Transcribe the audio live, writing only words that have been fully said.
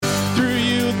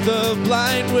the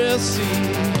blind will see.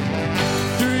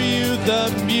 Through you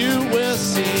the mute will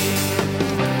sing.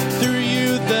 Through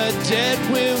you the dead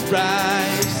will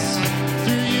rise.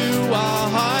 Through you our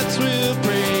hearts will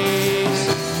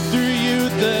praise. Through you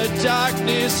the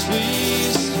darkness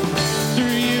flees. Through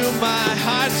you my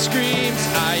heart screams,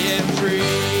 I am free.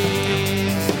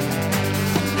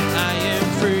 I am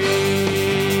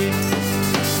free.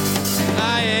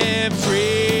 I am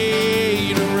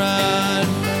free to run.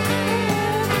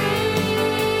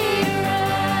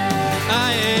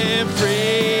 I am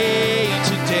free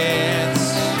to dance.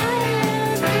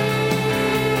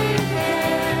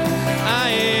 I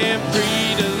am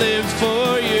free to live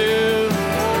for you.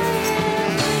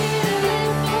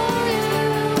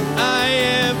 I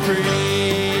am free.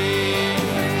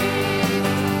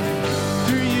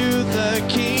 Through you the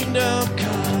kingdom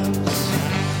comes.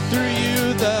 Through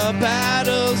you the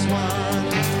battle's won.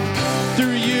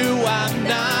 Through you I'm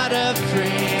not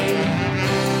afraid.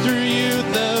 Through you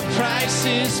the price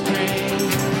is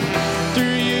paid.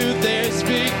 Through you there's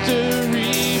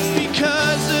victory.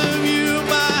 Because of you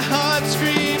my heart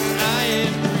screams, I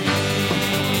am free.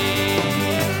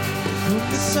 Whom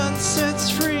the sun sets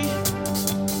free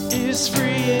is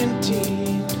free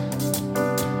indeed.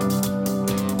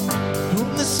 Whom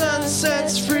the sun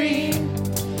sets free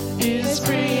is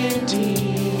free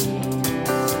indeed.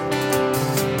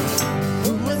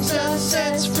 Whom the sun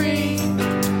sets free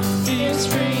is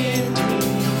free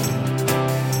indeed.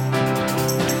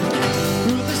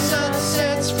 Who the sun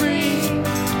sets free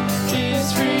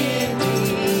is free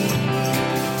indeed.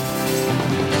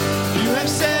 You have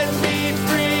set me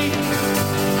free,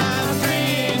 I'm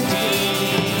free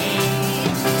indeed.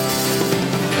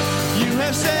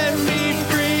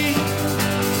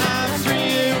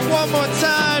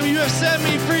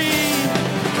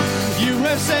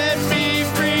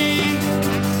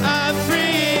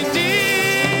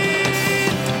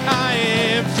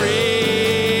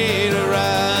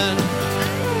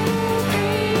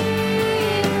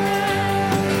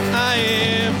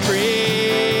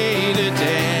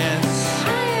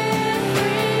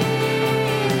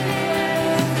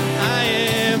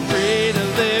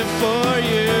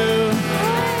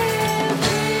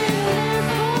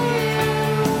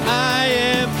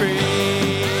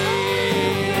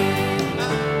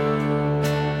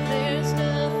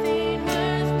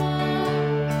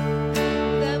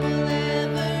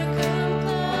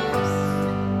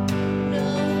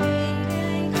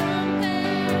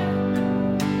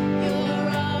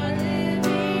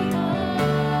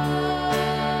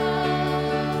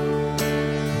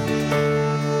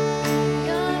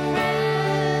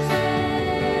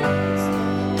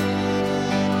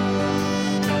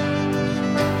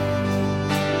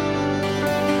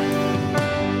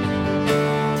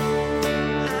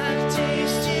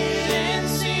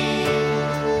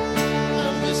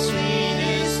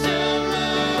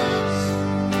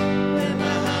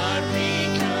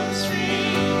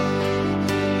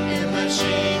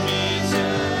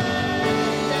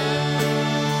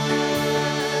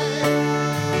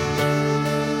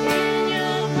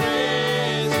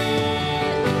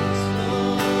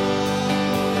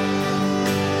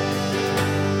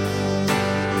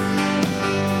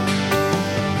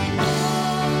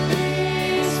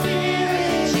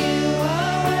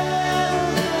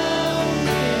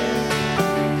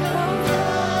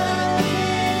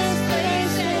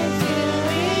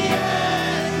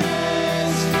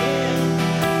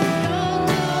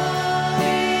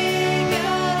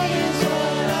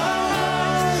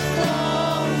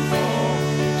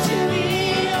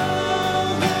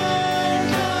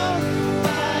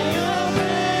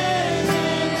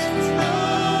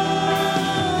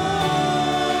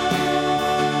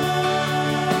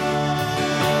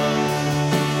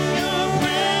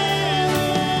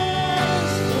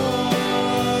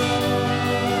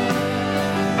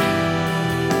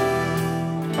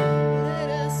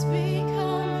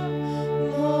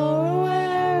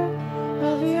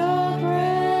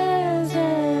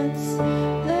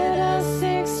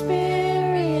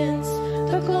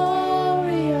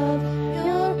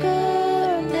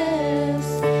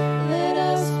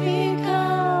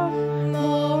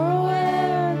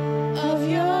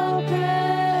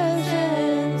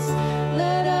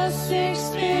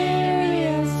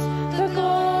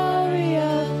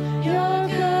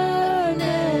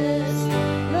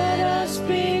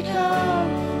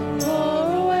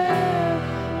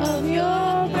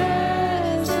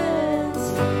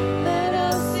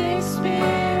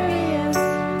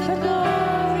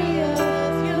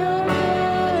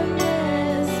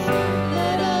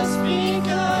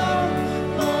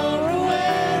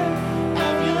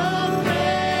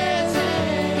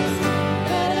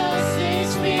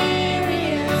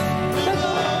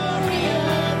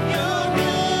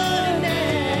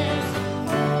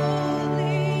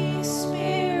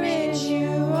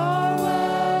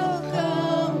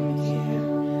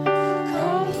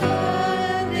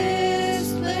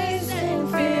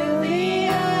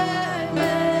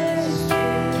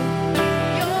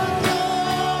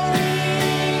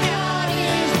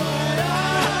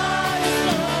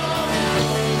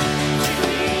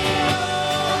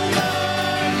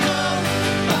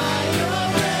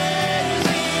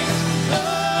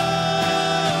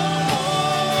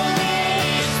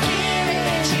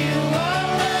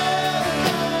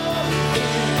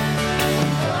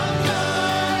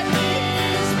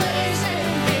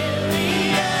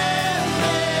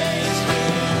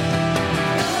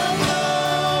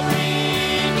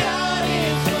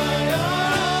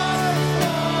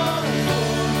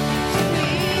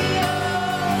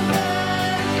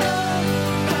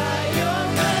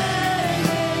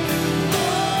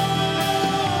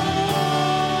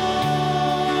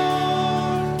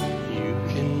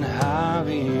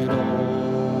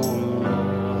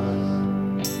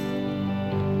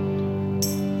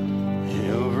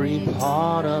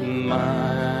 part of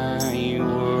my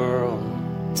world.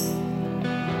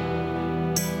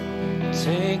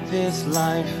 Take this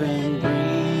life and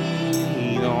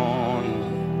breathe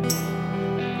on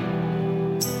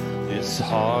this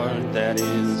heart that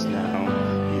is now